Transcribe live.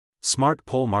Smart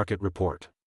Poll Market Report.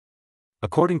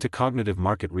 According to Cognitive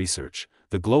Market Research,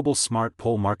 the global smart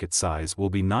poll market size will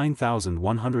be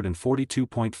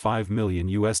 $9,142.5 million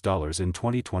in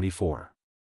 2024.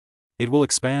 It will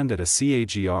expand at a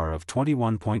CAGR of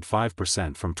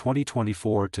 21.5% from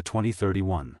 2024 to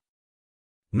 2031.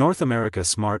 North America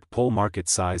smart poll market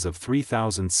size of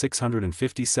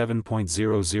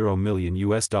 $3,657.00 million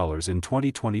in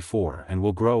 2024 and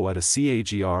will grow at a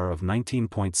CAGR of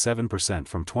 19.7%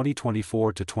 from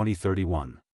 2024 to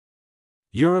 2031.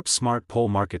 Europe smart poll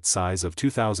market size of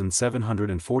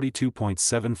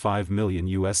 $2,742.75 million.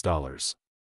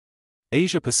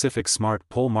 Asia Pacific smart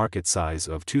poll market size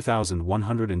of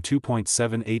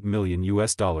 $2,102.78 million in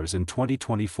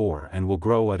 2024 and will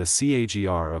grow at a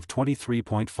CAGR of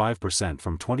 23.5%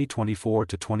 from 2024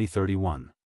 to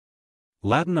 2031.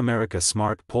 Latin America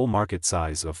smart poll market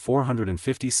size of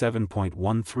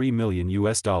 $457.13 million in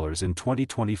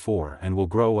 2024 and will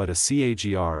grow at a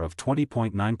CAGR of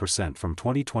 20.9% from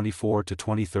 2024 to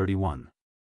 2031.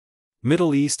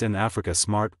 Middle East and Africa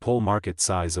smart poll market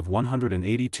size of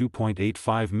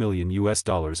 $182.85 million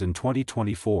in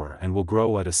 2024 and will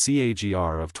grow at a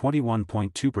CAGR of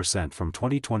 21.2% from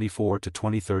 2024 to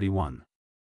 2031.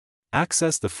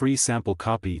 Access the free sample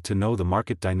copy to know the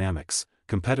market dynamics,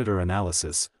 competitor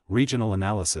analysis, regional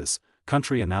analysis,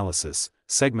 country analysis,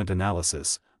 segment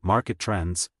analysis, market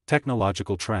trends,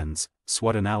 technological trends,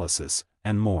 SWOT analysis,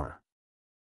 and more.